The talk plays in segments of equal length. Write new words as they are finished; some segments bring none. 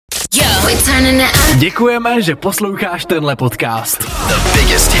Děkujeme, že posloucháš tenhle podcast. The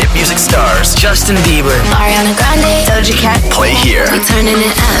biggest hit music stars. Justin Bieber, Ariana Grande, Doja Cat. Play here. We turning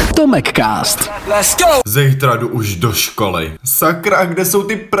it up. TomekCast. Let's go. Zítra jdu už do školy. Sakra, kde jsou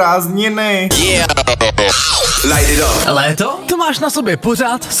ty prázdniny? Yeah. Light it up. Léto? To máš na sobě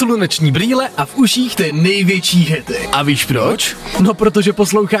pořád sluneční brýle a v uších ty největší hity. A víš proč? No, protože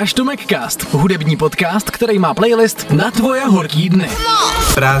posloucháš TomekCast, hudební podcast, který má playlist na tvoje horký dny.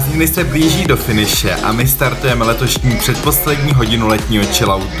 Prázdniny se blíží do finiše a my startujeme letošní předposlední hodinu letního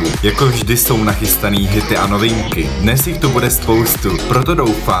Chilloutu. Jako vždy jsou nachystaný hity a novinky. Dnes jich tu bude spoustu, proto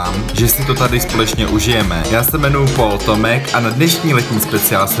doufám, že si to tady společně užijeme. Já se jmenuji Paul Tomek a na dnešní letní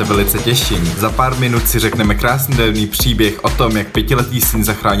speciál se velice těším. Za pár minut si řekneme krásný dojemný příběh o tom, jak 5letý syn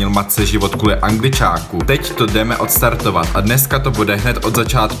zachránil matce život kvůli Angličáku. Teď to jdeme odstartovat a dneska to bude hned od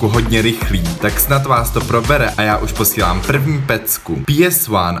začátku hodně rychlý. Tak snad vás to probere a já už posílám první pecku.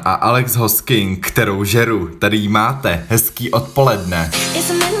 PS1 a Alex Hosking, kterou žeru. Tady jí máte. Hezký odpoledne.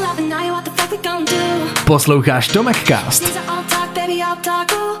 Posloucháš TomekCast.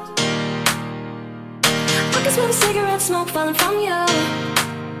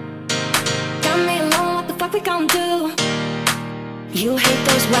 You hate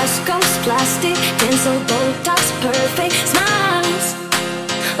those West Coast plastic, pencil, Botox, perfect smiles.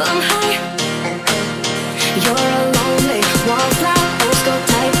 I'm high. You're a lonely wallflower, old school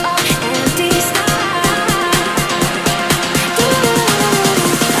type of anti-style.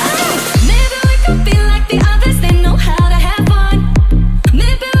 Maybe we could be like the others, they know how to have fun.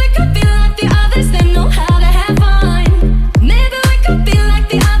 Maybe we could be like the others, they know how to have fun. Maybe we could be like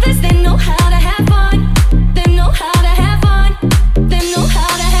the others, they know how to have fun. They know how to have fun. They know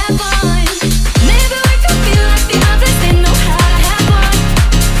how to have fun. Maybe we could be like the others, they know how to have fun.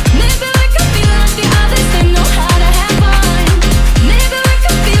 Maybe we could be like the others, they know how to have fun. Maybe we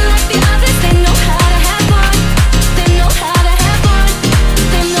could be like the others, they know how to have fun. They know how to have fun.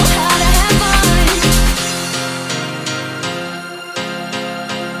 They know how to have fun.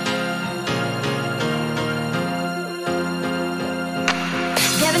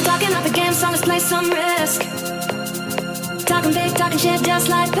 They've been talking up the game, so let's play some risk. Talking big, talking shit just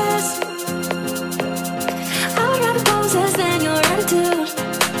like this. I would rather poses than your attitude.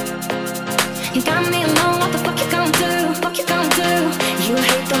 You got me alone, what the fuck you gon' do? Fuck you gon' do? You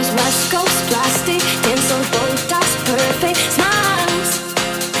hate those West Coast plastic, pencil, Botox, perfect smiles.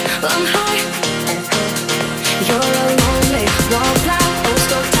 I'm high. You're a lonely wallflower, old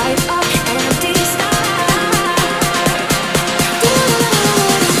school type of anti-style.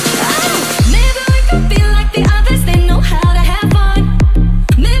 Maybe we could be like the others, they know how to have fun.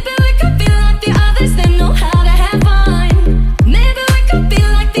 Maybe we could be like the others, they know how to have fun. Maybe we could be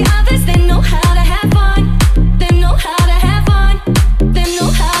like the others, they know how to have fun. They know how to have fun. They know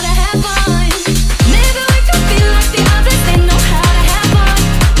how to have fun. Maybe we could be like the others, they know how to have fun.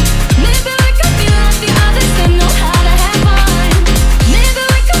 Maybe we could be like the others, they know how to have fun. Maybe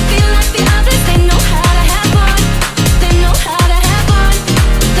we could be like the others, they know how to have fun. They know how to have fun.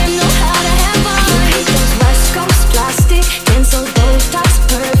 They know how to have fun. You hate those West Coast plastic, pencil, Botox,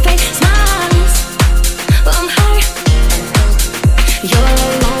 perfect smiles. I'm high. You're a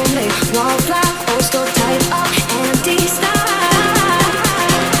lonely wallflower, old school type of anti-style.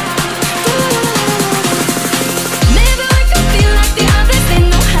 Maybe we could be like the others, they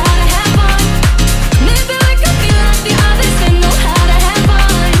know how to have fun. Maybe we could be like the others, they know how to have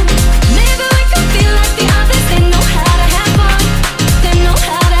fun. Maybe we could be like the others, they know how to have fun. They know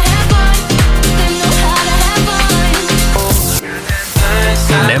how to have fun. They know how to have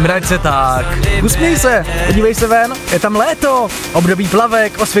fun. Nemrať se tak. Usměj se, podívej se ven, je tam léto, období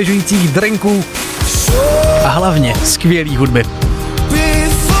plavek, osvěžujících drinků a hlavně skvělý hudby.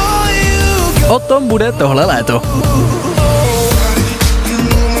 O tom bude tohle léto.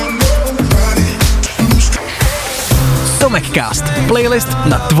 TomekCast, playlist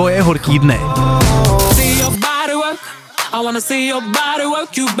na tvoje horký dny. I wanna see your body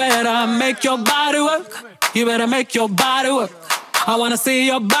work, you better make your body work. You better make your body work. I wanna see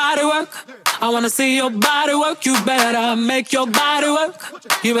your body work. I wanna see your body work, you better make your body work.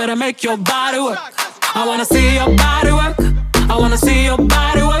 You better make your body work. I wanna see your body work. I wanna see your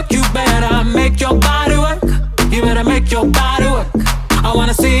body work, you better make your body work. You better make your body work. I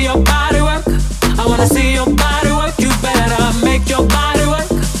wanna see your body work. I wanna see your body work, you better make your body work.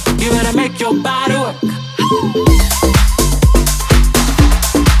 You better make your body work.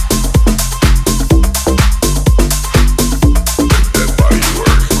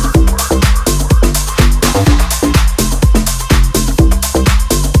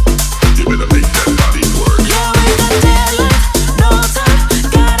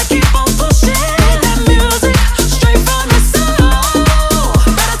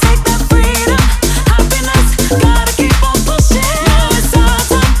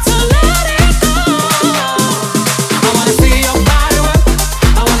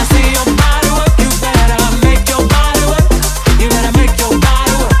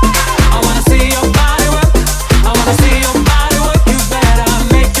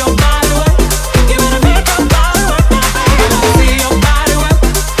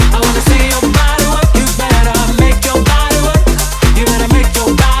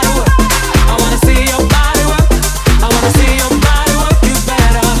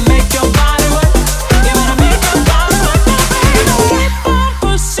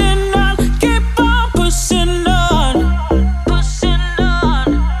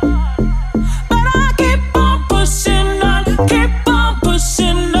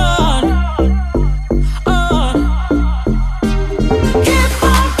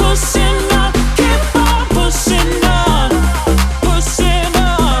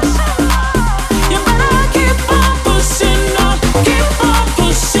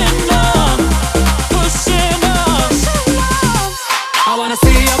 I wanna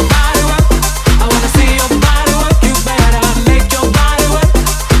see your body work. I wanna see your body work. You better make your body work.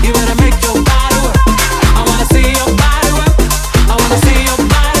 You better make your body work. I wanna see your body work. I wanna see your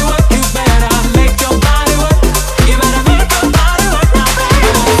body work. You better make your body work. You better make your body work now, baby.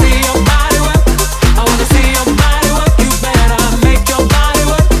 I wanna see your body work. I wanna see your body work. You better make your body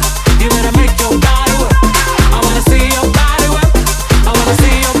work. You better make your body work. I wanna see your body work. I wanna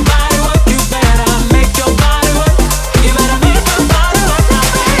see your body work. You better make your body work. You better make your body work now,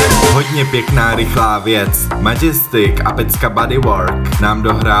 baby. Hodně pěkná rychlá věc. Majestic a pecka Bodywork nám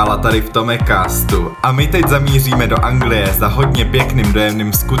dohrála tady v TomekCastu. A my teď zamíříme do Anglie za hodně pěkným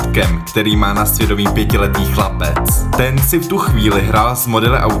dojemným skutkem, který má na svědomí 5letý chlapec. Ten si v tu chvíli hrál s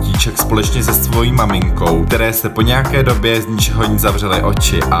modely autíček společně se svojí maminkou, které se po nějaké době z ničeho nic zavřely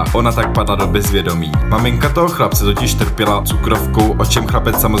oči a ona tak padla do bezvědomí. Maminka toho chlapce totiž trpěla cukrovkou, o čem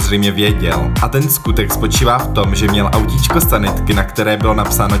chlapec samozřejmě věděl. A ten skutek spočívá v tom, že měl autíčko sanitky, na které bylo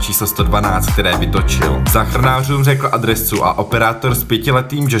napsáno číslo 112, které vytočil. Záchranářům řekl adresu a operátor s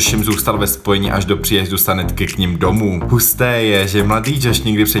 5letým Joshem zůstal ve spojení až do příjezdu sanitky k nim domů. Husté je, že mladý Josh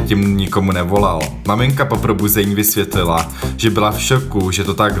nikdy předtím nikomu nevolal. Maminka po probuzení vysvětlila, že byla v šoku, že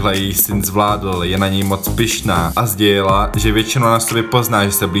to takhle její syn zvládl, je na něj moc pyšná a sdělila, že většinou na sobě pozná,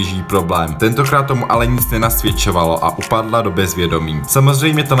 že se blíží problém. Tentokrát tomu ale nic nenasvědčovalo a upadla do bezvědomí.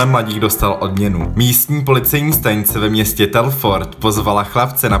 Samozřejmě tenhle mladík dostal odměnu. Místní policejní stanice ve městě Telford pozvala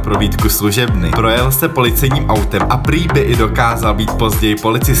chlapce na prohlídku služebny. Projel se policejním autem a prý by i dokázal být později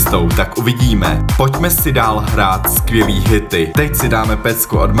policistou, tak uvidíme. Pojďme si dál hrát skvělý hity. Teď si dáme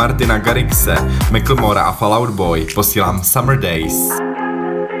pecku od Martina Garrixe, Macklemora a Fall Out Boy. Posílám Summer Days.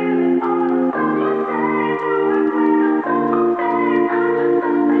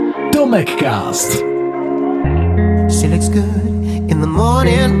 TomekCast. She looks good in the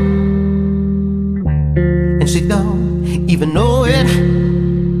morning, and she don't even know it.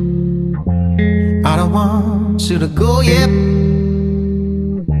 I don't want you to go yet.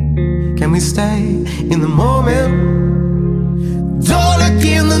 Can we stay in the moment? Don't look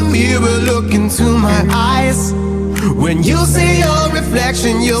in the mirror, look into my eyes. When you see your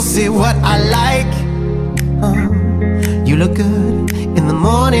reflection, you'll see what I like. You look good in the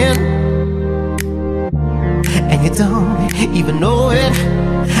morning, and you don't even know it.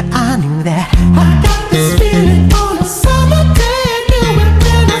 I knew that. I got this feeling on a summer day. I knew it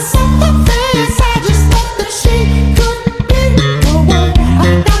when I saw her face. I just thought that she could be the one.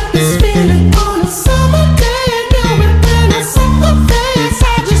 I got this feeling on a summer day. I knew it when I saw her face.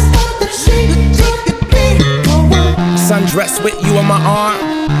 I just thought that she could be the one. Sundress with you on my arm.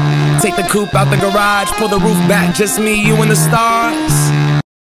 Take the coupe out the garage. Pull the roof back. Just me, you and the stars.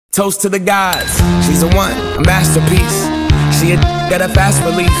 Toast to the gods. She's a one, a masterpiece. She a got a fast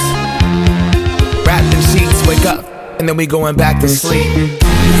release. Wrapped in sheets, wake up, and then we going back to sleep.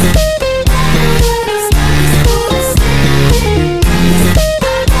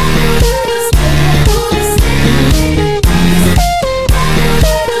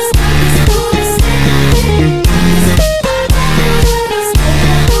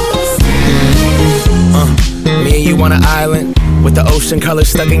 Me and you on an island with the ocean color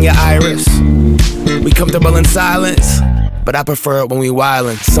stuck in your iris. We comfortable in silence, but I prefer it when we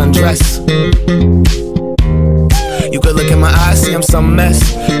wildin'. Sundress. You could look in my eyes, see I'm some mess.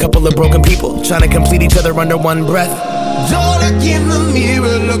 Couple of broken people trying to complete each other under one breath. Don't look in the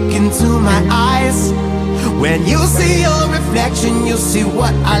mirror, look into my eyes. When you see your reflection, you'll see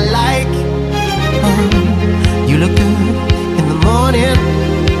what I like. You look good in the morning,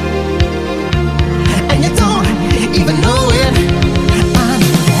 and you don't even know it. I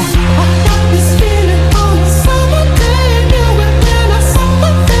knew that. I got this feeling on a summer day. I knew it when I saw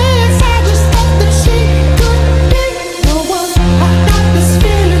her face. I just thought that she could be the one. I got this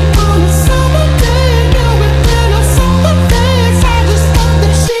feeling on a summer day. I knew it when I saw her face. I just thought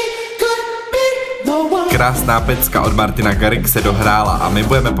that she could be the one. Krásná pecka od Martina Garrixe dohrála a my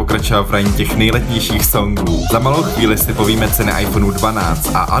budeme pokračovat v ranní těch nejletnějších songů. Za malou chvíli si povíme ceny iPhoneu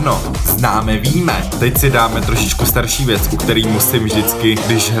 12 a ano, známe, víme. Teď si dáme trošičku starší věc, u který musím vždycky,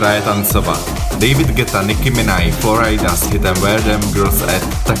 když hraje, tancovat. David Guetta, Nicki Minaj, Florida s hitem Where Them Girls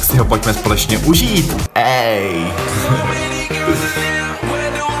At, tak si ho pojďme společně užít. Ej!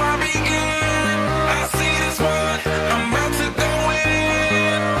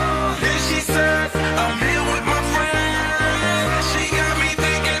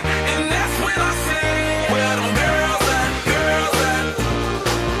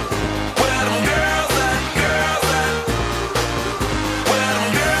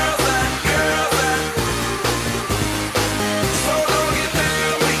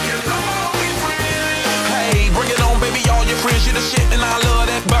 Bring it on, baby, all your friends, you the shit. and I love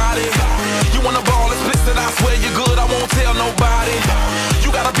that body. You wanna ball explicit, I swear you're good, I won't tell nobody.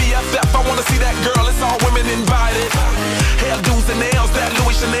 You gotta be FF, I wanna see that girl, it's all women invited. Hairdos and nails, that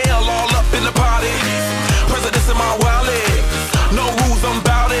Louis Chanel all up in the party. Presidents in my wallet, no rules, I'm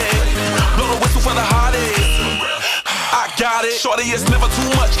bout it. Blow the whistle for the hottest. I got it. Shorty, it's never too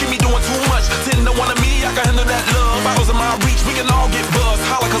much. Keep me doing too much. 10 to 1 of me, I can handle that love. Bottles in my reach, we can all get buzzed.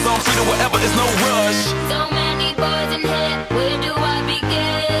 Holla, cause I'm free to whatever, it's no rush. So many boys in here, where do I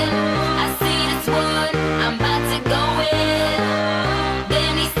begin? I see this one, I'm about to go in.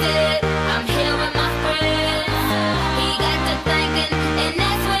 Then he said, I'm here with my friends. He got to thinking, and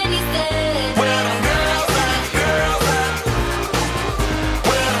that's when he said, Where them girls at, girls at?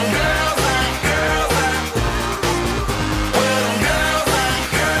 Where them girls at, girls at? Where them girls at,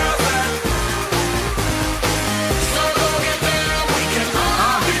 girls at? So go get them, we can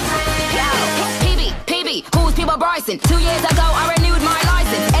all be friends. Yo, PB, who's People Bryson? 2 years ago, I renewed my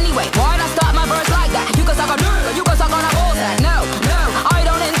license. Anyway, why'd I start my verse like that? You can suck on dirt, you can suck on a ball sack. No, I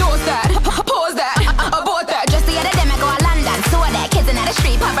don't endorse that. Pause that, abort that. Just the other day, I go to London, saw that kids in the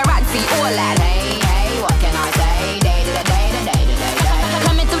street, paparazzi, all that. Hey, what can I say? Day to the day.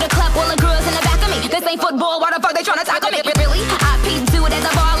 Coming through the club, all the girls in the back of me. This ain't football, why the fuck they tryna tackle me? Really? I peeped dude at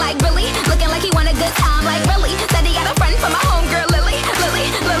the bar like Billy, looking like he want a good time like Billy. Said he got a friend from my homegirl Lily.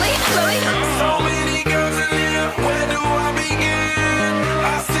 So many girls in here, where do I begin?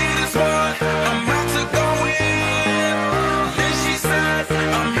 I see this one, I'm about to go in. Then she said,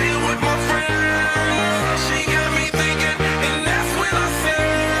 I'm here with my friends. She got me thinking, and that's when I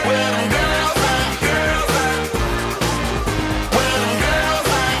said, where them girls at, girls at? Where them girls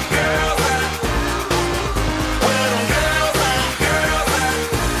at, girls at? Where them girls at, girls at?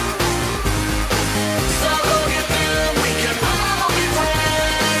 So go get them, we can all be friends.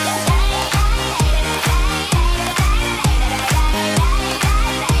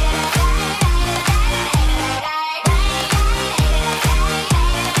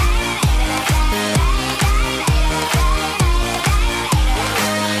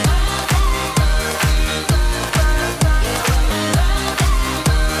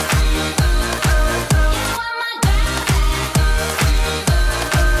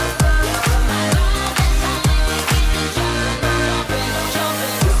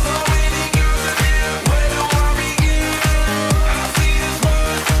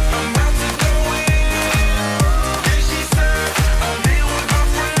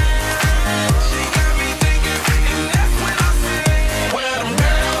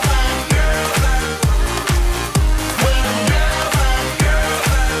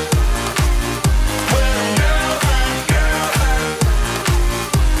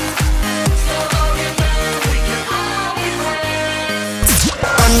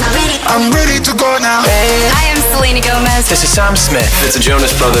 I'm ready to go now. I am Selena Gomez. This is Sam Smith. It's the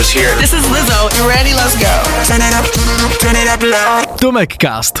Jonas Brothers here. This is Lizzo. You ready? Let's go. Turn it up loud.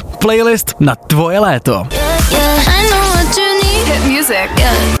 TomekCast. Playlist na tvoje léto. I know what you need. Hit music.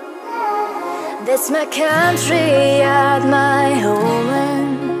 Yeah. This my country, yeah, my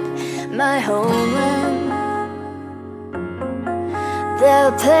homeland,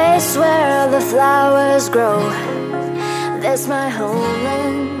 the place where the flowers grow. That's my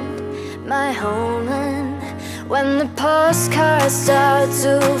homeland. When the postcards start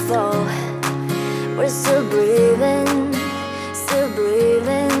to fall, we're still breathing,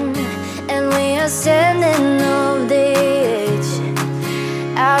 and we are standing on the edge.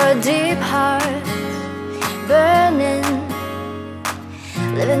 Our deep heart burning,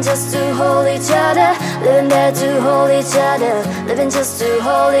 living just to hold each other, living there to hold each other, living just to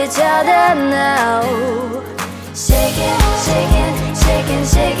hold each other now. Shaking, shaking, shaking,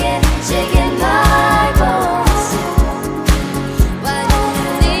 shaking, shaking my bones. Why don't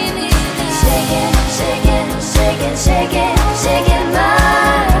you leave me now? Shaking, shaking, shaking, shaking, shaking my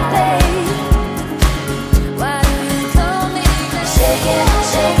babe. Why don't you call me now? Shaking,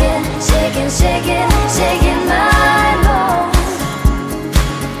 shaking, shaking, shaking, shaking my bones.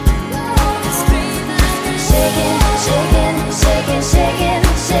 Shaking, shaking, shaking, shaking,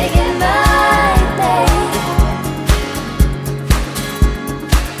 shaking my babe.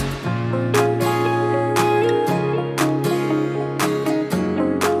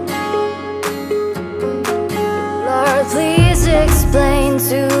 Lord, please explain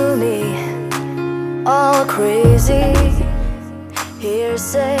to me all crazy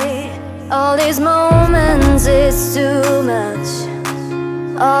hearsay. All these moments, it's too much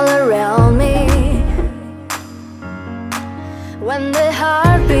all around me. When the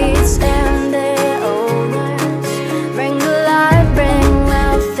heart beats and their owners bring the light, bring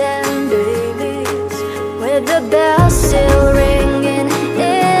wealth and babies, with the bells still ringing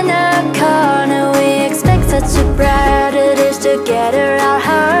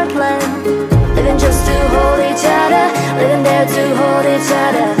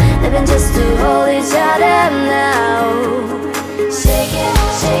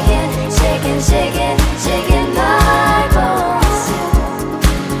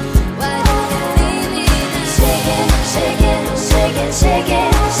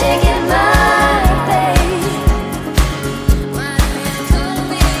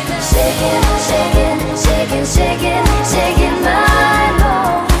shaking, shaking, shaking, shaking, shaking my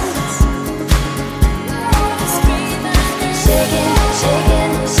bones. Shaking,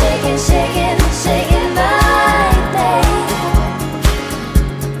 shaking, shaking, shaking, shaking my day.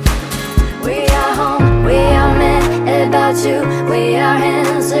 We are home, we are men about you. We are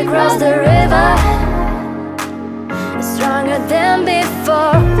hands across the river, stronger than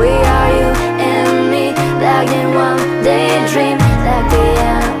before. We are you and me, like in one daydream, like the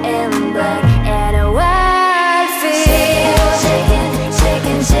young and black and a wild feel. Shaking,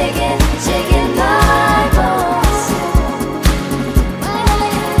 shaking, shaking, shaking my bones.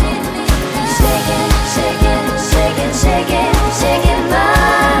 Shaking, shaking, shaking, shaking, shaking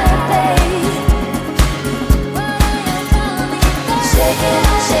my face. Shaking,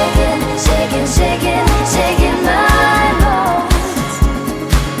 shaking, shaking, shaking, shaking my bones.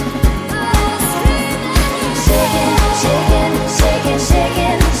 Shaking, shaking, shaking,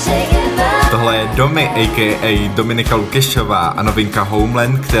 shaking, shaking my. Tohle je Domy, a.k.a. Dominika Lukešová a novinka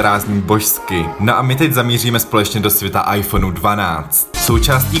Homeland, která zní božsky. No a my teď zamíříme společně do světa iPhoneu 12.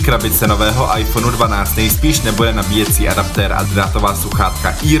 Součástí krabice nového iPhoneu 12 nejspíš nebude nabíjecí adaptér a drátová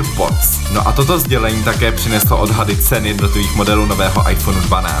sluchátka EarPods. No a toto sdělení také přineslo odhady cen jednotlivých modelů nového iPhoneu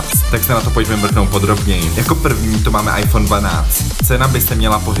 12. Tak se na to pojďme mrknout podrobněji. Jako první tu máme iPhone 12. Cena by se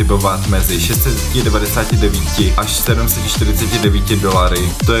měla pohybovat mezi 699 až 749 $.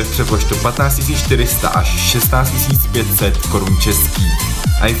 To je v přepočtu 15 400 až 16 500 korun českých.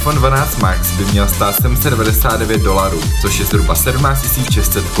 iPhone 12 Max by měl stát $799, což je zhruba 17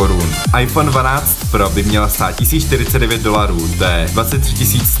 600 korun. iPhone 12 Pro by měl stát $1049, to je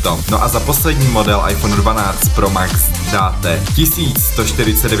 23 100. No a za poslední model iPhone 12 Pro Max dáte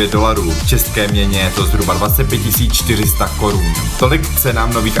 $1149, v české měně je to zhruba 25 400 korun. Tolik k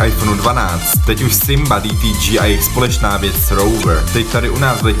cenám nových iPhoneu 12. Teď už Simba, DTG a jejich společná věc Rover. Teď tady u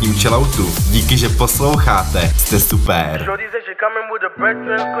nás v Letním Chilloutu. Díky, že posloucháte, jste super.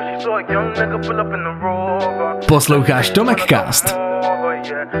 Posloucháš TomekCast.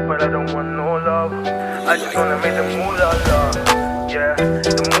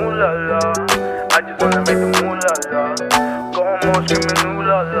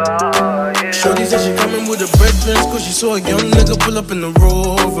 Shorty said she coming with her brethren, cause she saw a young nigga pull up in the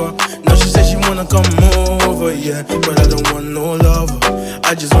Rover. Now she said she wanna come over, yeah, but I don't want no lover.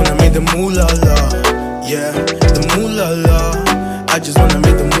 I just wanna make the moolah la, yeah, the moolah la. I just wanna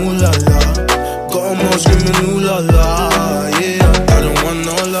make the moolah la. Got 'em all screaming ooh la la, yeah. I don't want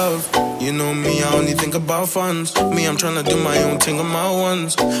no love. You know me, I only think about funds. Me, I'm tryna do my own thing on my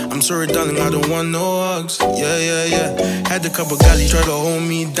ones. I'm sorry, darling, I don't want no hugs. Yeah, yeah, yeah. Had a couple galley try to hold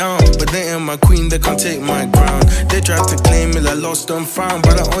me down, but they ain't my queen, they can't take my crown. They tried to claim it, I lost and found,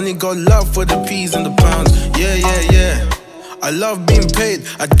 but I only got love for the peas and the pounds. Yeah, yeah, yeah. I love being paid.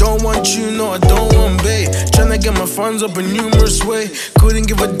 I don't want you, no, I don't want bait. Tryna get my funds up in numerous way. Couldn't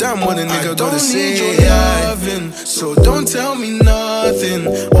give a damn what a nigga gotta say. I don't need your loving, so don't tell me nothing.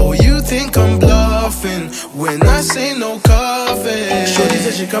 Oh, you think I'm bluffing when I say no coffee. Shorty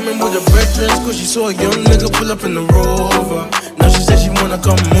said she coming with her brethren, cause she saw a young nigga pull up in the Rover. Now she said she wanna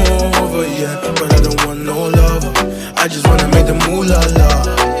come over, yeah, but I don't want no lover. I just wanna make the moolah la,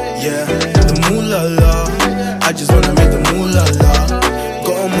 yeah, the moolah la. I just wanna make the moolah la.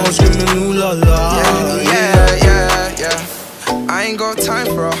 Got 'em all screaming ooh la la. Yeah, yeah, yeah. I ain't got time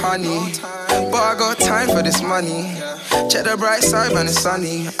for a honey, but I got time for this money. Check the bright side when it's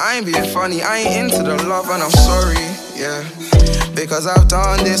sunny. I ain't being funny, I ain't into the love and I'm sorry, yeah. Because I've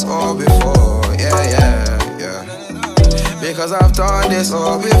done this all before, yeah, yeah, yeah. Because I've done this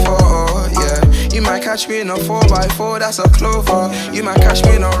all before, yeah. You might catch me in a 4x4, that's a Clover. You might catch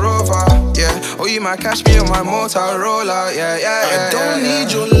me in a Rover, yeah. Or you might catch me on my Motorola, yeah, yeah, yeah. I don't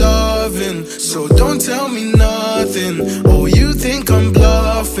need your loving, so don't tell me nothing. Oh, you think I'm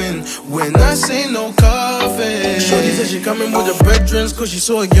bluffing when I say no coffee. Shorty said she coming with her brethren, cause she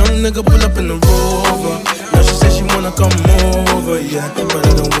saw a young nigga pull up in the Rover. Now she said she wanna come over, yeah, but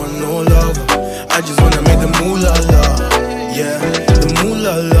I don't want no lover. I just wanna make the moolah la, yeah, the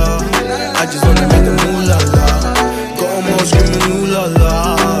moolah la. I just wanna make the moolah la. Got 'em all screaming ooh la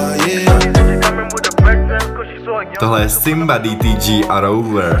la, yeah. Tohle je Simba, DTG a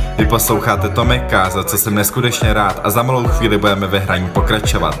Rover. Vy posloucháte TomekCast, za co jsem neskutečně rád a za malou chvíli budeme ve hraní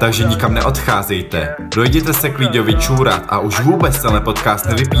pokračovat, takže nikam neodcházejte. Dojděte se klidně vyčůrat a už vůbec tenhle podcast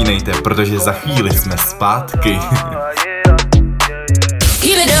nevypínejte, protože za chvíli jsme zpátky.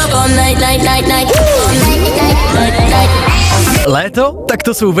 Léto? Tak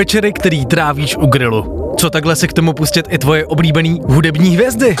to jsou večery, který trávíš u grilu. Co takhle se k tomu pustit i tvoje oblíbený hudební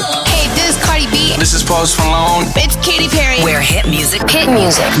hvězdy? Hey, this Cardi Cardi B. This is Post Malone. It's Katy Perry. Where hit music. Hit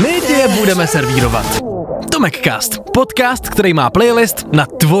music. My tě budeme servírovat. TomekCast, podcast, který má playlist na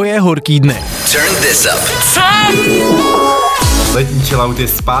tvoje horký dny. Turn this up. Letní Chillout je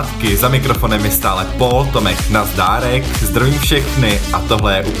zpátky, za mikrofonem je stále Paul Tomek, nazdárek, zdravím všechny a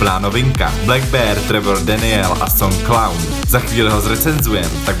tohle je úplná novinka. Black Bear, Trevor Daniel a song Clown. Za chvíli ho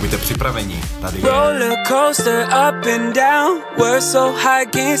zrecenzujem, tak buďte připraveni, tady je. Roller coaster up and down, we're so high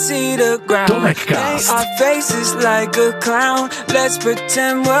can't see the ground. TomekCast. Our faces like a clown, let's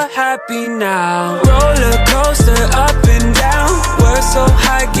pretend we're happy now. Roller coaster up and down, we're so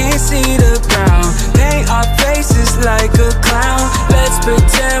high can't see the ground. Paint our faces like a clown, let's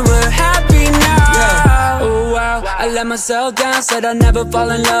pretend we're happy now. Yeah. Oh wow, I let myself down, said I'd never fall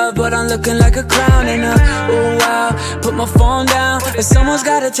in love, but I'm looking like a clown. And oh wow, put my phone down, but someone's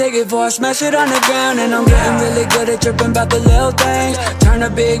gotta take it before I smash it on the ground. And I'm getting really good at tripping about the little things. Turn a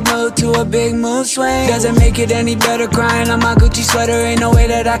big mood to a big mood swing. Doesn't make it any better crying on my Gucci sweater. Ain't no way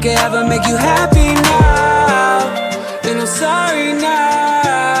that I could ever make you happy now. And I'm sorry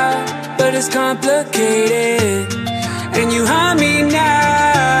now, but it's complicated. And you haunt me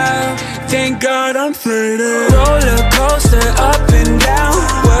now. Thank God I'm faded. Roller coaster up and down,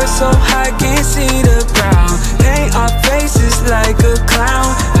 we're so high can't see the ground. Paint our faces like a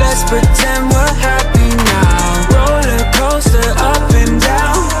clown, let's pretend we're happy now. Roller coaster up and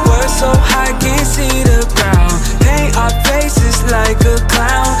down, we're so high can't see the ground. Paint our faces like a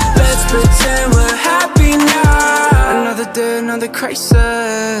clown, let's pretend we're happy now. Another day, another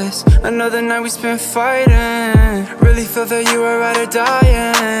crisis, another night we spent fighting. Really feel that you were right or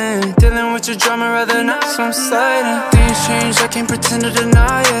dying. Dealing with your drama rather not, so I'm sliding. Things change, I can't pretend to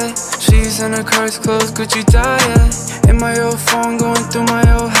deny it. She's in her car's clothes, Gucci diet. In my old phone, going through my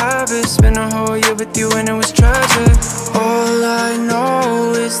old habits. Spent a whole year with you and it was tragic. All I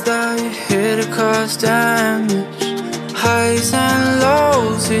know is that you hit a cause damage. Highs and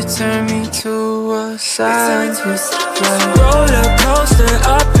lows, it turned me to a savage. Roller coaster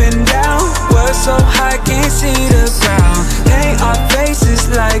up and down, we're so high can't see the ground. Paint our faces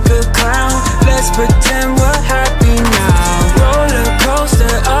like a clown, let's pretend we're happy now. Roller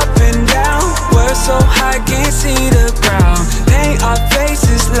coaster up and down, we're so high can't see the ground. Paint our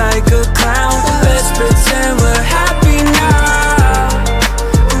faces like a clown, let's pretend we're happy now.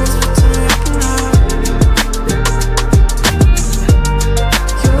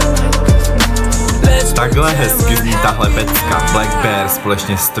 Takhle hezky zní tahle pecka. Black Bear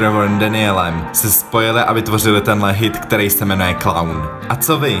společně s Trevorem Danielem se spojili a vytvořili tenhle hit, který se jmenuje Clown. A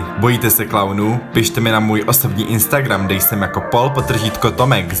co vy? Bojíte se klaunů? Pište mi na můj osobní Instagram, kde jsem jako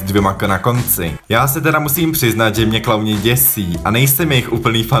Paul_Tomek s 2 na konci. Já se teda musím přiznat, že mě klauni děsí a nejsem jejich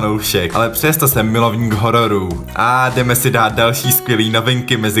úplný fanoušek, ale přesto jsem milovník hororů. A jdeme si dát další skvělý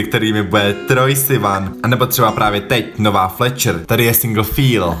novinky, mezi kterými bude Troye Sivan, anebo třeba právě teď nová Fletcher. Tady je single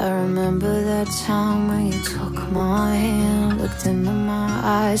Feel. When you took my hand, looked into my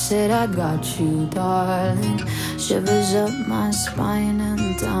eyes, said I got you, darling. Shivers up my spine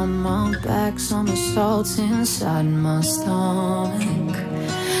and down my back, somersaults inside my stomach.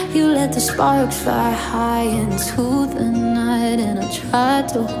 You let the sparks fly high into the night, and I tried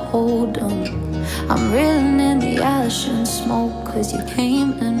to hold them. I'm reeling in the ash and smoke, 'cause you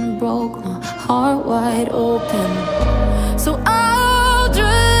came and broke my heart wide open. So I'll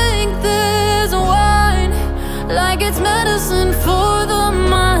drink this wine like it's medicine for the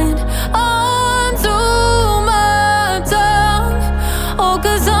mind. Onto my tongue, oh,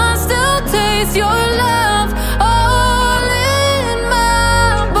 'cause I still taste your love all in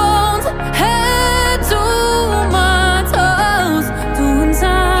my bones, head to my toes. Doing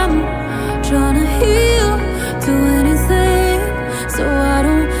time, trying to heal, do anything so I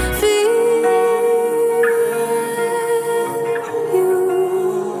don't feel you.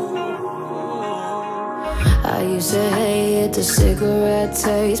 I used to hate the cigarette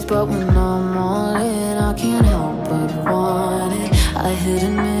taste, but when I'm all in, I can't help but want it. I hit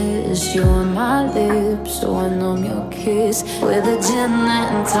and miss you on my lips, so I numb your kiss with a gin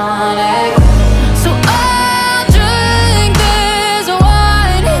and tonic. So I drink this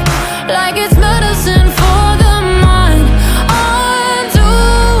wine like it's medicine for the mind. Onto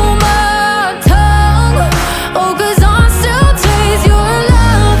my tongue, oh, 'cause I still taste your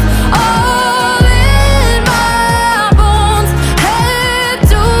love all in my bones, head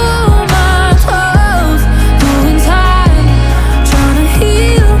to my toes. Doing time, trying to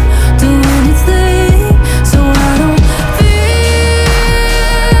heal, do anything so I don't feel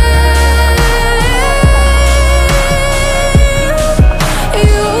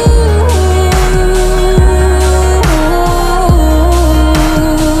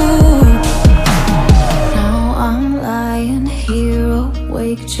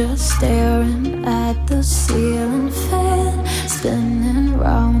just staring at the ceiling fan, spinning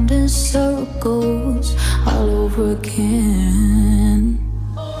round in circles all over again.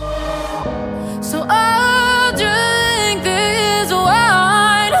 So I'll drink this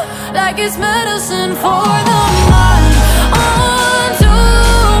wine like it's medicine for the mind. Onto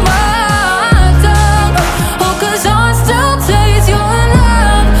my tongue, oh, 'cause I still taste your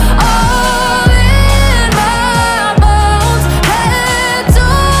love all in my bones, head to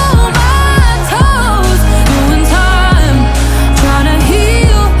my toes. Doing time, trying to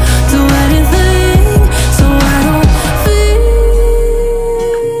heal, do anything so I don't feel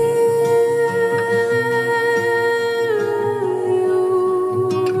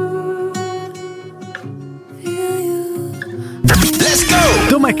Let's go.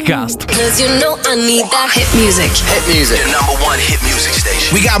 TomekCast. 'Cause you know I need that hit music. Hit music. The number one hit music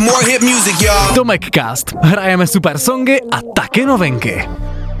station. We got more hit music, y'all. TomekCast. Hrajeme super songy a taky novinky.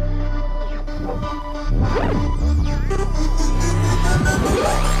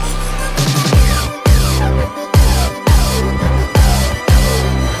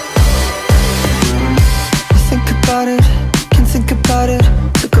 Think about it, can think about it.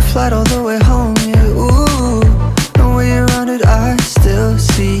 Took a flight all the way home, yeah, ooh. No way around it, I still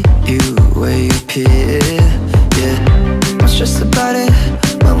see you where you appear, yeah. I'm stressed about it,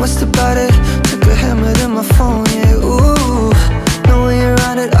 my what's about it. Took a hammer to my phone, yeah, ooh. No way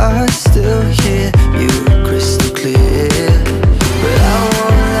around it, I still hear you crystal clear. But I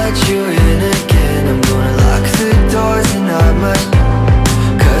won't let you in again. I'm gonna lock the doors and not much,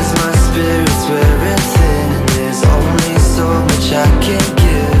 'cause my spirit's wearing thin and there's only so much I can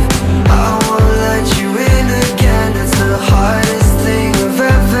give. I won't let you in again. That's the hardest thing I've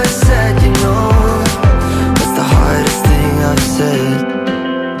ever said, you know. That's the hardest thing I've said.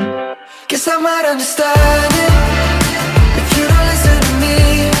 Guess I might understand it if you don't listen to me.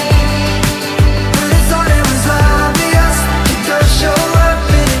 But I thought it was obvious. You don't show up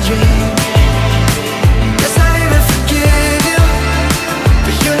in a dream. Guess I even forgive you,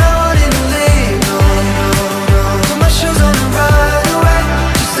 but you're not wanting to leave. No, no, no. Put my shoes on and ride away,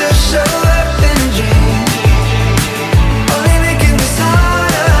 just to show up in a dream. Only making this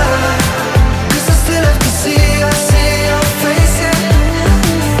harder, 'cause I still have to see your face, yeah.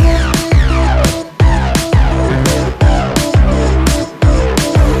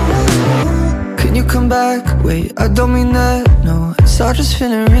 Can you come back? Wait, I don't mean that, no. It's all just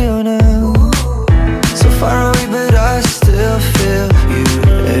feeling real now. So far away, but I still feel you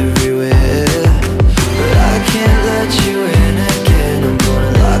everywhere. But I can't let you in again. I'm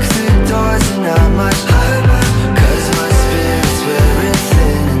gonna lock the doors and not much higher, 'cause my spirit's wearing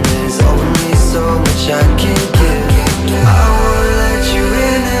thin and there's only so much I can give. I won't let you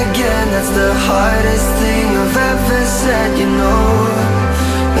in again. That's the hardest thing I've ever said, you know.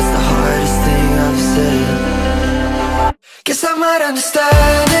 That's the hardest thing I've said. Guess I might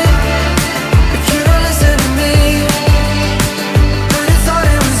understand it if you don't listen to me. But I thought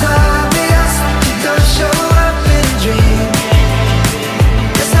it was obvious. You don't show up in a dream.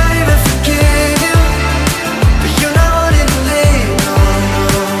 Guess I even forgive you, but you're not wanting to leave. No,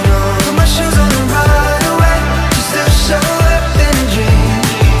 no, no. Put my shoes on and ride away, just to show up in a dream.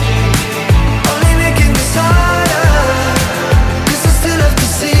 Only making this harder, 'cause I still have to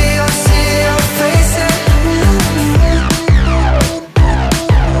see your face, yeah.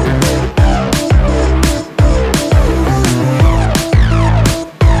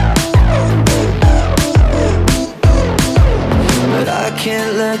 But I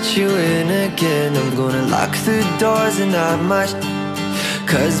can't let you in again. I'm gonna lock the doors and not much,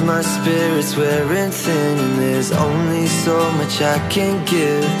 'cause my spirit's wearing thin and there's only so much I can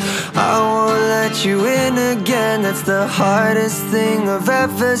give. I won't let you in again. That's the hardest thing I've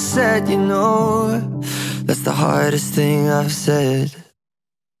ever said, you know. That's the hardest thing I've said.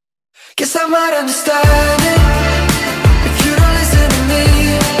 Guess I might understand it if you don't listen to me.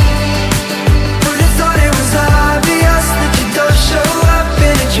 But I thought it was obvious that you don't show up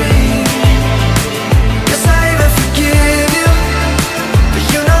in a dream. Guess I even forgive you, but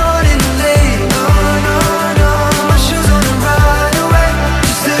you're not wanting to leave. No, no, no. Put my shoes on and ride away,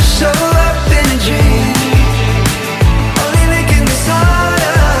 just to show up in a dream. Only making this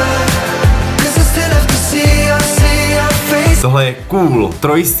harder, 'cause I still have to see your face. Tohle je cool.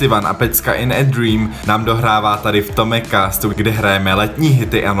 Troy Sivan a pecka In a Dream nám dohrává tady v TomekCastu, kde hrajeme letní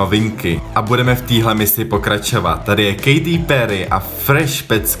hity a novinky. A budeme v téhle misi pokračovat. Tady je Katy Perry a fresh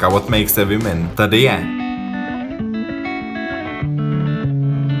pecka What Makes a Woman. Tady je.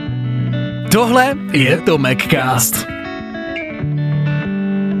 Tohle je TomekCast.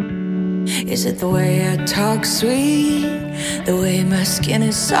 Is it the way I talk sweet? the way my skin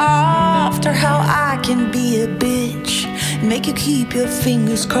is soft, or how I can be a bitch, make you keep your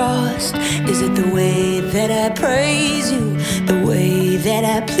fingers crossed. Is it the way that I praise you, the way that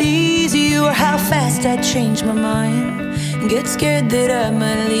I please you, or how fast I change my mind and get scared that I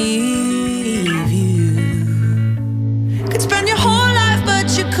might leave you? Could spend your whole life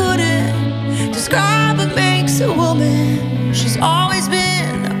but you couldn't describe what makes a woman. She's always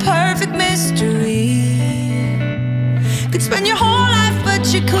been a perfect mystery. Could spend your whole life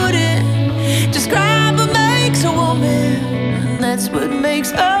but you couldn't describe what makes a woman. And that's what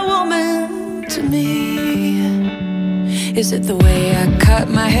makes a woman to me. Is it the way I cut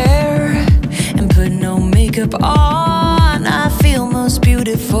my hair and put no makeup on? I feel most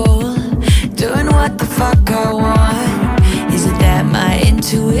beautiful doing what the fuck I want. Is it that my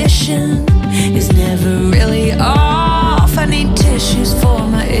intuition is never really off? I need tissues for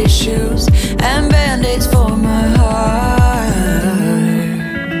my issues and band-aids for my heart.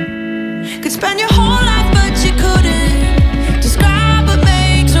 Could spend your whole life but you couldn't describe what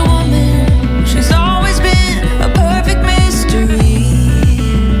makes a woman. She's always been a perfect mystery.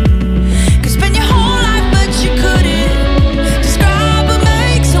 Could spend your whole life but you couldn't describe what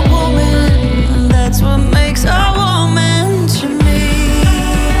makes a woman. That's what makes a woman to me.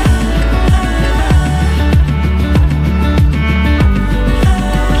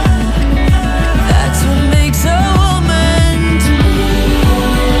 That's what makes a woman to me.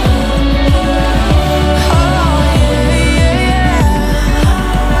 Oh yeah, yeah.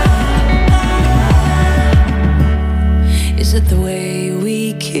 Is it the way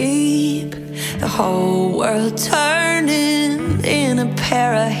we keep the whole world turning in a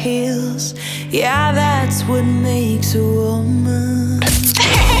pair of heels? Yeah, that's what makes a woman.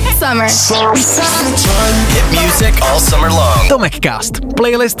 Summer. Hit music all summer long. TomekCast.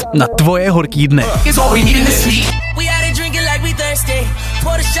 Playlist na tvoje horký dny. It's all we need in this heat. We out here drinking like we thirsty.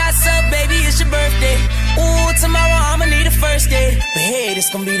 Pour the shots up, baby, it's your birthday. Ooh, tomorrow I'ma need a first date. But hey, this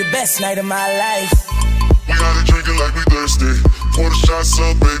gon' be the best night of my life. We out here drinking like we thirsty. Pour the shots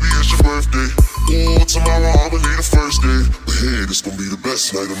up, baby, it's your birthday. Ooh, tomorrow I'ma need a first date. But hey, this gon' be the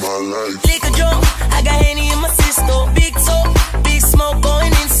best night of my life. Liquor drunk, I got Henny in my system. Big talk, big smoke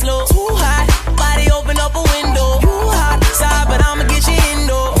going in slow. Too hot, body open up a window. You hot, side, but I'ma get you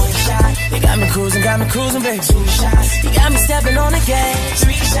indoor. One shot, you got me cruising, baby. Two shots, you got me stepping on the gas.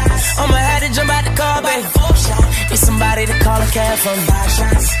 Three shots, I'ma have to jump out the car, baby. Four shots, need somebody to call a cab for me. 5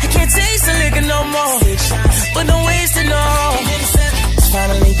 shots, I can't taste the liquor no more. 6 shots, but don't waste it no. It's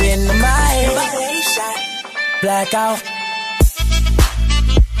finally getting to my head. Blackout.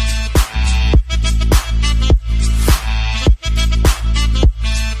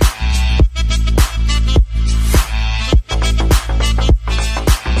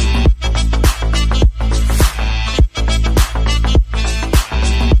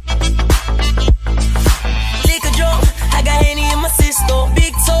 Liquor drunk, I got Henny in my system.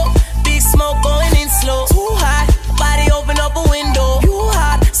 Big talk, big smoke going in slow. Too hot, body open up a window. You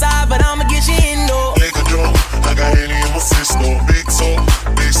hot, side, but I'ma get you indoor. Liquor drunk, I got Henny in my system. Big talk,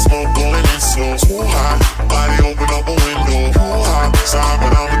 big smoke going in slow. Too hot, body open up a window. Too hot, side,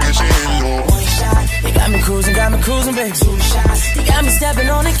 but I'ma get you indoor. One shot, you got me cruising, baby. 2 shots, you got me stepping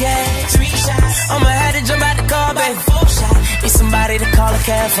on the gas. 3 shots, I'ma have to jump out the car, baby. 4 shots, need somebody to call a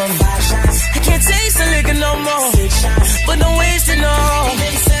cab for me. 5 shots, I can't taste the liquor no more. 6 shots, but don't waste it no.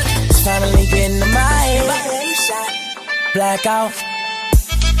 It's finally getting to my head. Blackout.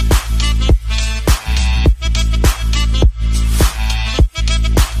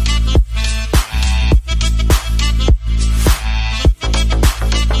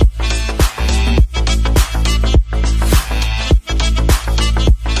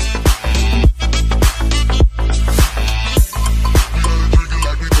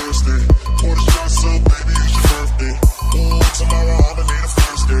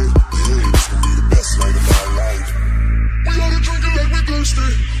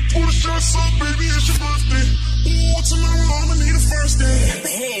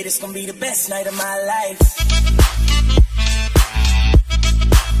 It's gonna be the best night of my life.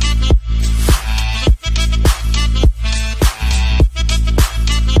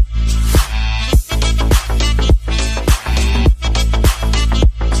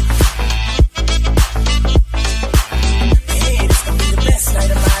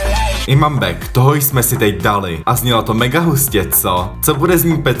 Imambek, toho jsme si teď dali. A znělo to mega hustě, co? Co bude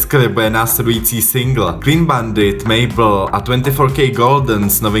znít peckli, bude následující single. Clean Bandit, Mabel a 24K Golden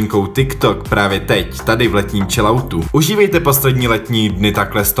s novinkou TikTok právě teď, tady v letním Chilloutu. Užívejte poslední letní dny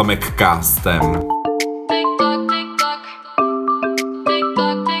takhle s TomekCastem.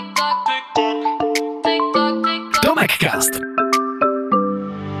 TomekCast.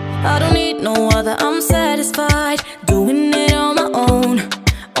 I don't need no other, I'm satisfied doing it on my own.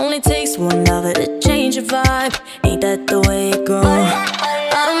 Only takes one lover to change your vibe. Ain't that the way it goes?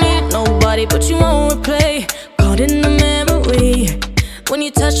 I don't need nobody but you won't replay. Caught in the memory when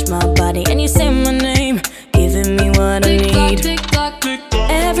you touch my body and you say my name, giving me what I need.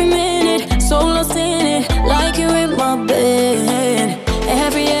 Every minute, so lost in it, like you're in my bed.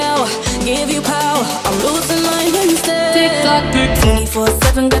 Every hour, give you power, I'm losing my instead.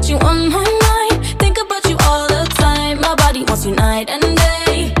 24/7, got you on my mind. Think about you all the time. My body wants you night and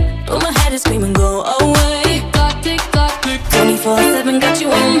day, but my head is screaming, go away. 24/7, got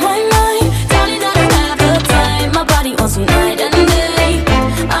you on my mind. Telling that I don't have the time. My body wants you night and day.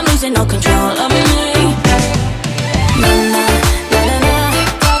 I'm losing all control of me.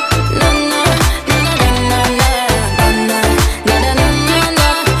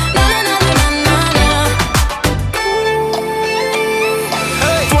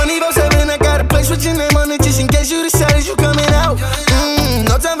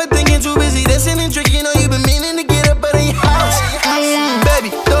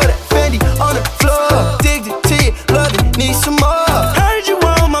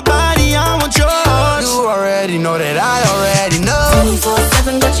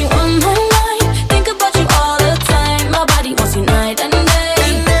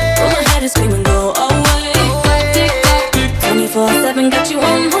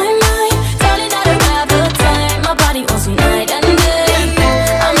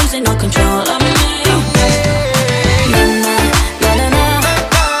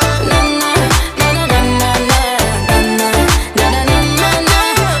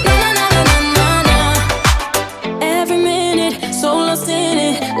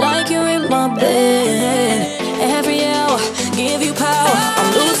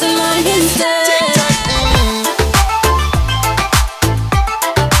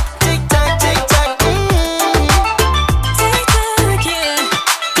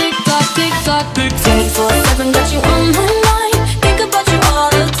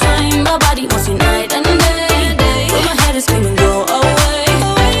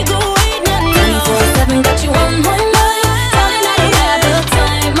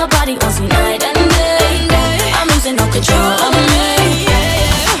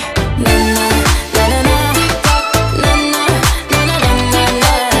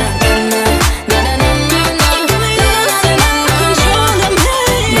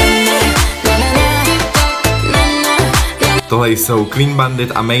 Tohle jsou Clean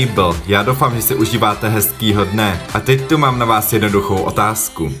Bandit a Mabel. Já doufám, že si užíváte hezkýho dne. A teď tu mám na vás jednoduchou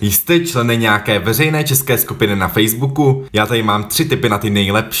otázku. Jste členy nějaké veřejné české skupiny na Facebooku? Já tady mám 3 tipy na ty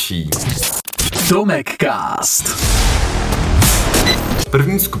nejlepší. TomekCast.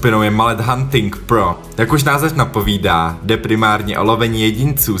 První skupinou je Mallet Hunting Pro. Jak už název napovídá, jde primárně o lovení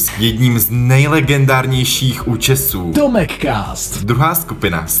jedinců s jedním z nejlegendárnějších účesů. TomekCast. Druhá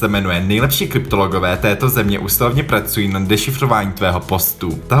skupina se jmenuje Nejlepší kryptologové této země usilovně pracují na dešifrování tvého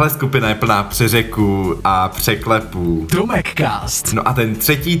postu. Tahle skupina je plná přeřeků a překlepů. TomekCast. No a ten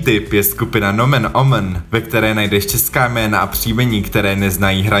třetí tip je skupina Nomen Omen, ve které najdeš česká jména a příjmení, které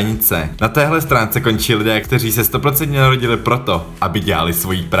neznají hranice. Na téhle stránce končí lidé, kteří se 100% narodili proto, aby dělali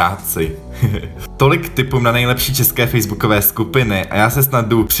svoji práci. Tolik tipů na nejlepší české facebookové skupiny a já se snad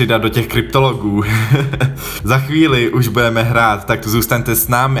jdu přidat do těch kryptologů. Za chvíli už budeme hrát, tak tu zůstaňte s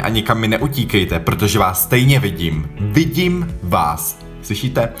námi a nikam mi neutíkejte, protože vás stejně vidím. Vidím vás.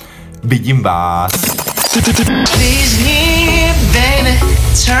 Slyšíte? Vidím vás.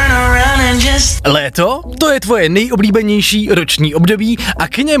 Léto? To je tvoje nejoblíbenější roční období a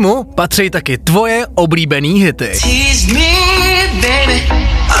k němu patří taky tvoje oblíbený hity.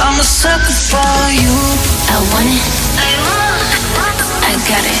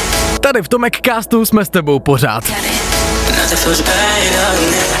 Tady v TomekCastu jsme s tebou pořád.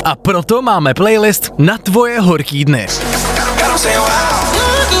 A proto máme playlist na tvoje horký dny.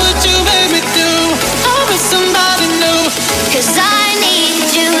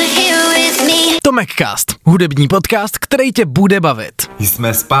 TomekCast, hudební podcast, který tě bude bavit.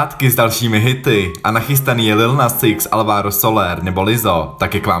 Jsme zpátky s dalšími hity a nachystaný je Lil Nas X, Alvaro Soler nebo Lizzo,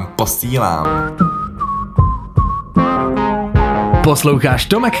 tak jak vám posílám. Posloucháš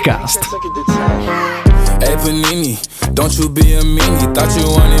TomekCast. Hey Panini, don't you be a meanie. Thought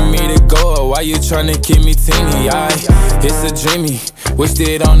you wanted me to go, why you tryna keep me teeny? It's a dreamy, wished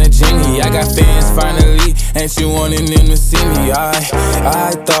it on a genie. I got fans finally, ain't you wanting them to see me?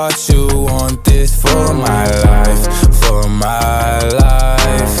 I thought you want this for my life, for my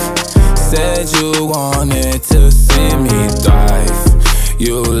life. Said you wanted to see me thrive.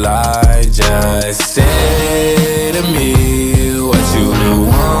 you lie. Just say to me what you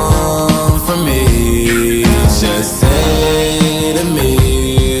want from me. Just say to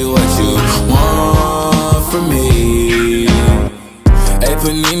me what you want from me. Hey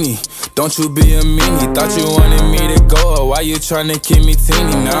Panini, don't you be a meanie. Thought you wanted me to go, why you tryna keep me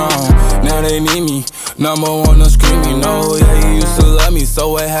teeny now? Now they need me, number one, no screaming. No, yeah, you used to love me, so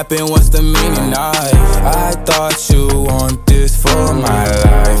what happened, what's the meaning? I thought you want this for my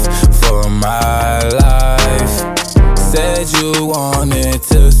life, for my life. Said you wanted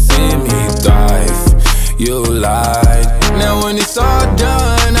to see me thrive, you lied. Now when it's all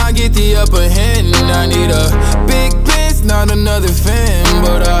done, I get the upper hand. I need a big piece, not another fan,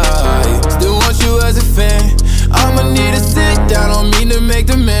 but I still want you as a fan. I'ma need to sit down, don't mean to make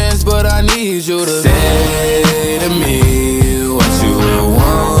demands, but I need you to say to me what you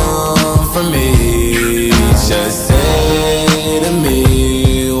want from me. Just say to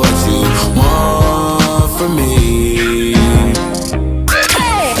me what you want from me.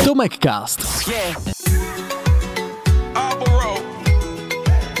 TomekCast.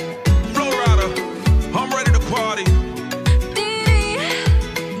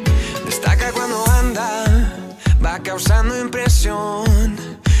 Causando impresión,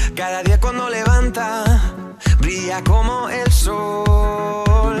 cada día cuando levanta, brilla como el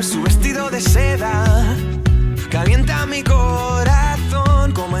sol. Su vestido de seda calienta mi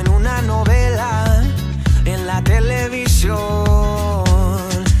corazón como en una novela en la televisión.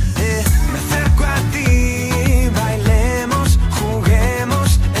 Me acerco a ti, bailemos,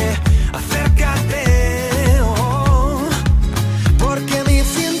 juguemos, acércate, oh, porque mi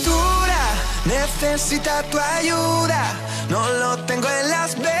cintura necesita tu ayuda. No lo tengo en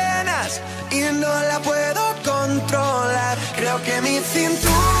las venas y no la puedo controlar. Creo que mi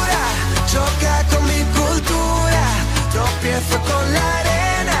cintura choca con mi cultura. Tropiezo con la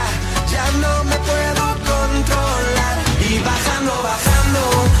arena, ya no me puedo controlar. Y bajando, bajando,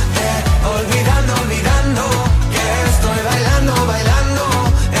 olvidando, olvidando que estoy bailando, bailando,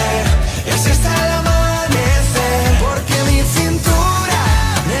 y así está el amanecer. Porque mi cintura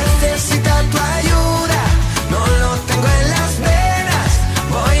necesita tu ayuda. No lo tengo en las venas,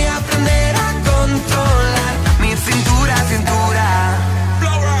 voy a aprender a controlar mi cintura, cintura.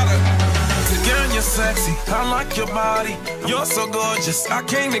 Girl, you're sexy, I like your body. You're so gorgeous, I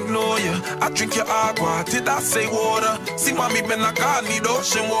can't ignore you. I drink your agua, did I say water? See, mommy, been like I need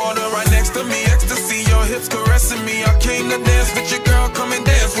ocean water. Right next to me, ecstasy, your hips caressing me. I came to dance with your girl, come and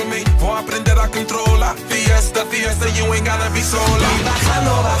dance with me. Voy a aprender a controlar. Fiesta, fiesta, you ain't gotta be sola. Y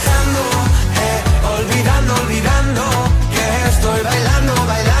bajando, bajando, olvidando, olvidando que estoy bailando,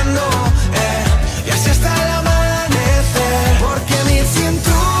 bailando, y así está el amanecer. Porque mi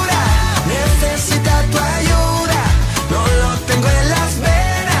cintura necesita tu ayuda. No lo tengo en las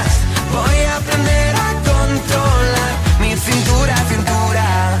venas, voy a aprender a controlar mi cintura,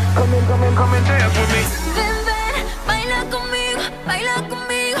 cintura. Come and dance with me. Ven, ven, baila conmigo, baila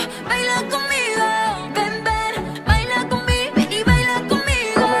conmigo, baila conmigo. Ven, ven, baila conmigo, ven y baila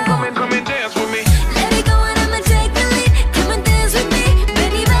conmigo. Come and dance with me. Let it go and I'ma take the lead. Come and dance with me,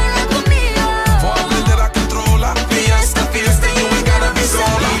 ven y baila conmigo. Voy a aprender a controlar. Fiesta, fiesta, you ain't gotta be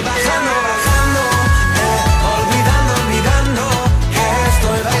sola. Y bajando, bajando, olvidando, olvidando que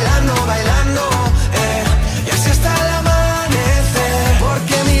estoy bailando, bailando, y así está el amanecer.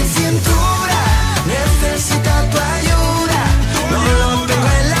 Porque mi cintura necesita tu ayuda. No lo tengo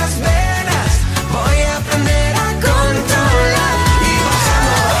en las venas, voy a aprender a controlar. Y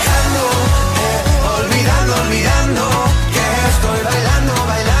bajando, bajando, olvidando, olvidando que estoy bailando,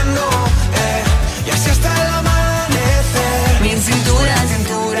 bailando, y así está el amanecer. Mi cintura,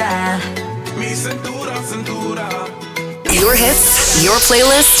 cintura. Mi cintura, cintura. Your hits, your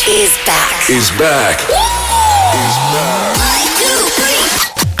playlist is back. Is back.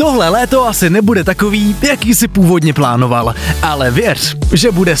 Tohle léto asi nebude takový, jaký si původně plánoval, ale věř,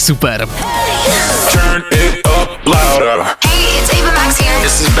 že bude super. Turn it up louder. Hey, it's Ava Max here.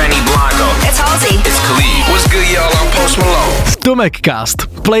 This is Benny Blanco. It's Halsey. It's Khalid. What's good, y'all? I'm Post Malone. TomekCast,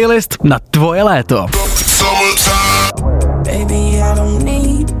 playlist na tvoje léto. Baby, I don't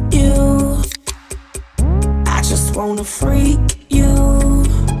need you. I just wanna freak you.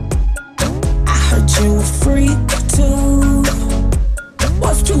 I heard you a freak too.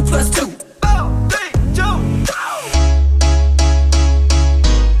 What's 2 plus 2? 4, 3, 2.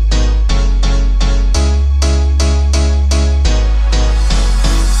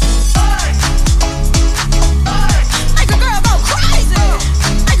 Make a girl go crazy.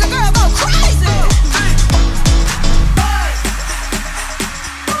 Make a girl go crazy.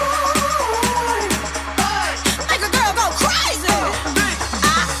 Make a girl go crazy.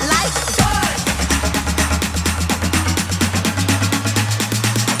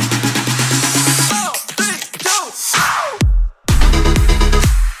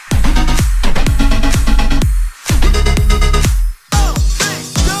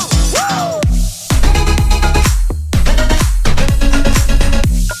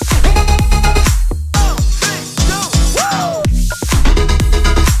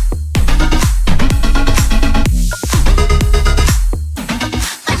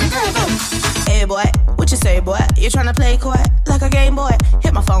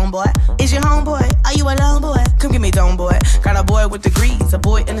 phone, boy. Is your homeboy? Are you alone, boy? Come get me dome, boy. Got a boy with degrees, a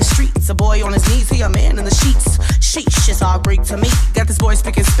boy in the streets, a boy on his knees, he a man in the sheets. Sheesh, it's all Greek to me. Got this boy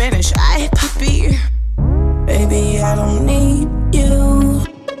speaking Spanish. Ay, papi. Baby, I don't need you.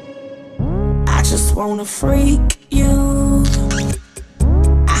 I just wanna freak you.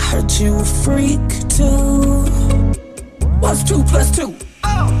 I heard you a freak too. What's 2 + 2?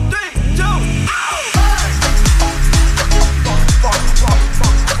 Oh, 3, 2,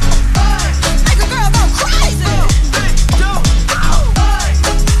 Make a girl go crazy.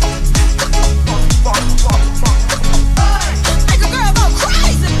 Make a girl go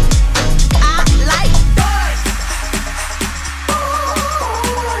crazy. I like.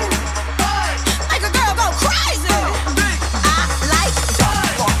 Make a girl go crazy. I like.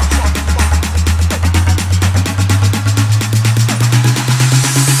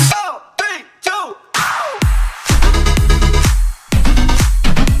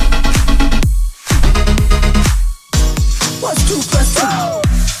 What's 2 + 2?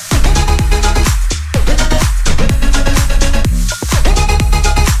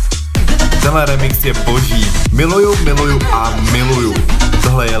 Tenhle remix je boží. Miluju, miluju a miluju.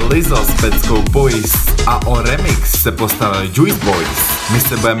 Tohle je Lizzo s peckou Boys a o remix se postarali Juice Boys. My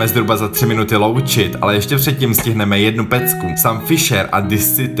se budeme zhruba za 3 minuty loučit, ale ještě předtím stihneme jednu pecku. Sam Fisher a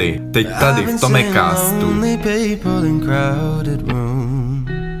This City. Teď tady v TomekCastu.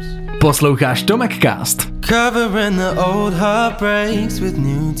 Posloucháš TomekCast. Covering the old heartbreaks with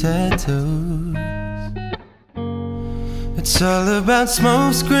new tattoos. It's all about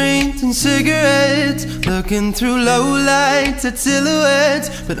smoke screens and cigarettes, looking through low lights at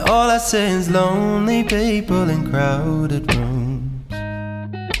silhouettes, but all I see is lonely people in crowded rooms.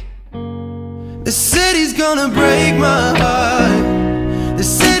 The city's gonna break my heart. The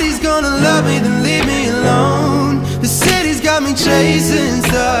city's gonna love me then leave me alone. The city's got me chasing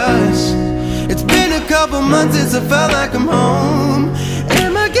stars. It's been a couple months since I felt like I'm home.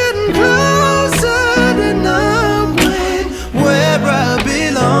 Am I getting closer to knowing where I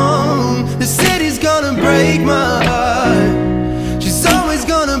belong? The city's gonna break my heart. She's always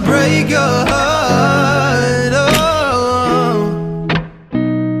gonna break your heart. Oh.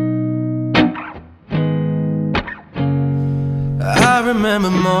 I remember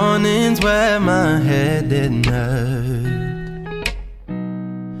mornings where my head didn't hurt.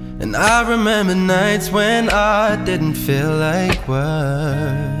 And I remember nights when I didn't feel like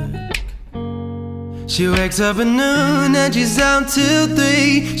work. She wakes up at noon and she's out till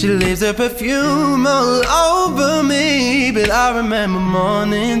 3. She leaves her perfume all over me. But I remember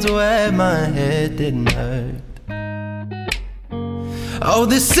mornings where my head didn't hurt. Oh,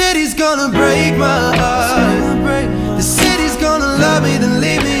 the city's gonna break my heart. The city's gonna love me then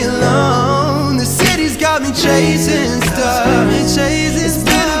leave me alone. The city's got me chasing stars. It's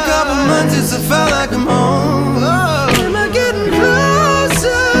been a couple months since I felt like I'm home. Oh, am I getting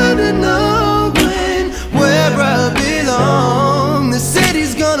closer to knowing where I belong? The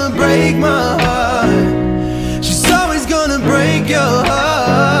city's gonna break my heart. She's always gonna break your heart.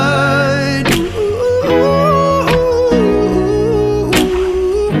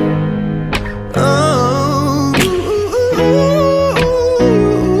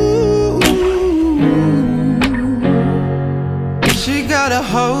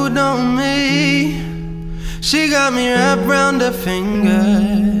 Hold on me. She got me wrapped round her finger.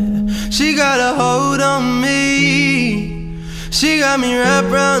 She got a hold on me. She got me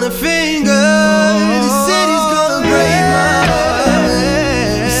wrapped round her finger. The city's gonna break my heart.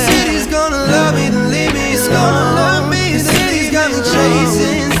 The city's gonna love me then leave me alone. The city's got me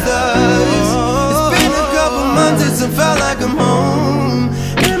chasing stars. It's been a couple months since I felt like I'm home.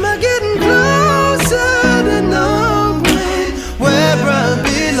 Am I getting closer to knowing where I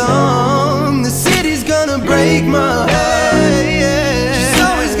belong? The city's gonna break my heart. She's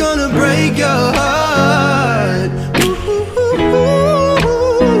always gonna break your heart.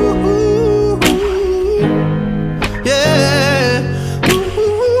 Yeah.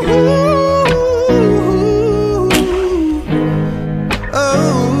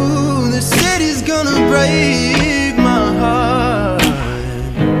 Oh, the city's gonna break my heart.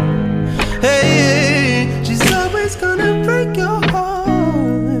 Hey, she's always gonna break your heart.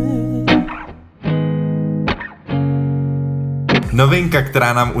 Novinka,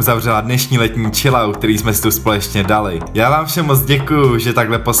 která nám uzavřela dnešní letní chillout, který jsme si tu společně dali. Já vám všem moc děkuju, že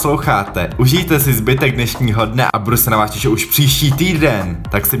takhle posloucháte. Užijte si zbytek dnešního dne a budu se na vás těšit už příští týden.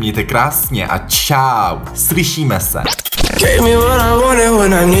 Tak se mějte krásně a čau. Slyšíme se. Gave me what I wanted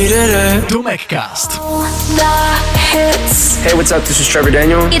when I needed it. TomekCast. Hey, what's up? This is Trevor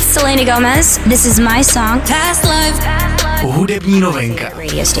Daniel. It's Selena Gomez. This is my song. Past Life. Hudební novinka.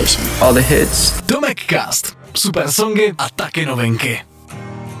 Radio station. All the hits. TomekCast. Super songy a taky novinky.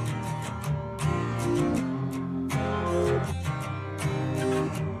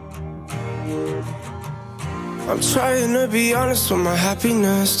 I'm trying to be honest with my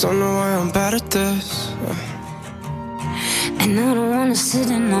happiness. Don't know why I'm bad at this. And I don't wanna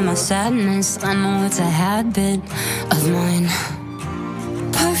sit in on my sadness. I know it's a habit of mine.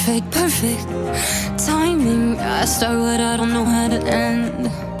 Perfect timing. I start what I don't know how to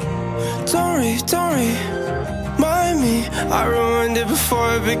end. Don't worry, mind me. I ruined it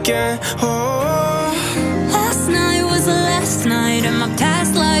before it began. Oh. Last night was the last night, and my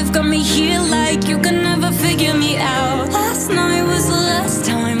past life got me here like you could never figure me out. Last night was the last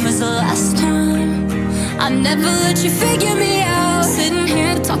time, was the last time. I never let you figure me out. Sitting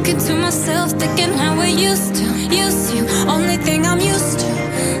here talking to myself, thinking how we used to. Only thing I'm used to.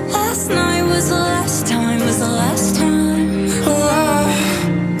 Last night was the last time, was the last time. Oh,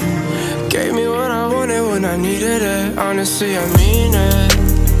 gave me what I wanted when I needed it. Honestly, I mean it.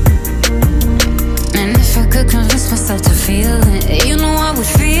 And if I could convince myself to feel it, you know I would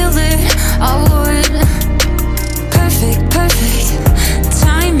feel it. I would. Perfect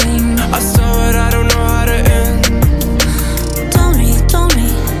timing. I saw it, I don't know how to end. Don't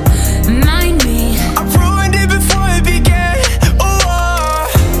mind me. I ruined it before it began. Oh,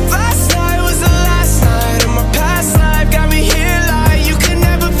 last night was the last night, and my past life got me here like you could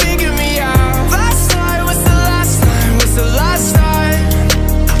never figure me out. Last night was the last time, was the last time.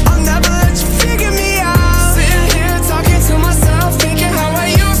 I'll never let you figure me out. Sitting here talking to myself, thinking how I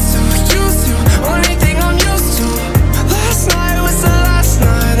used to. Only thing I'm used to. Last night was the last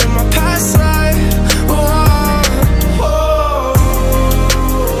night in my past life.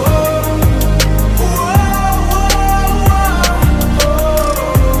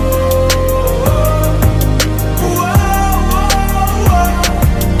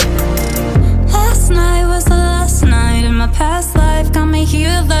 Past life got me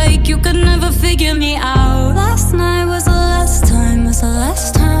here like you could never figure me out. Last night was the last time, was the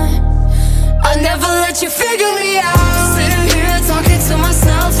last time. I never let you figure me out. Sitting here talking to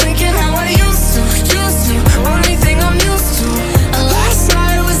myself, thinking how I used to. Only thing I'm used to. Last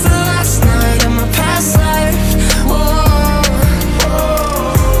night was the last night of my past life.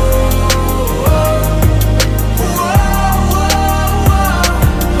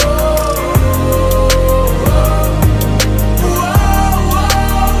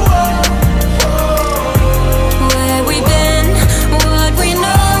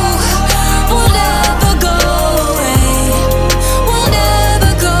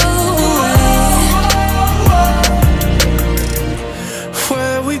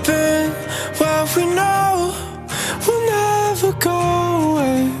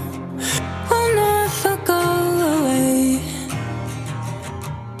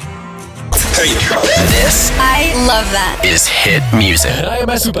 I love that. Is hit music.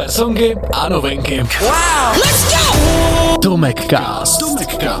 Hrajeme super songy a novinky. Wow. Let's go! TomekCast.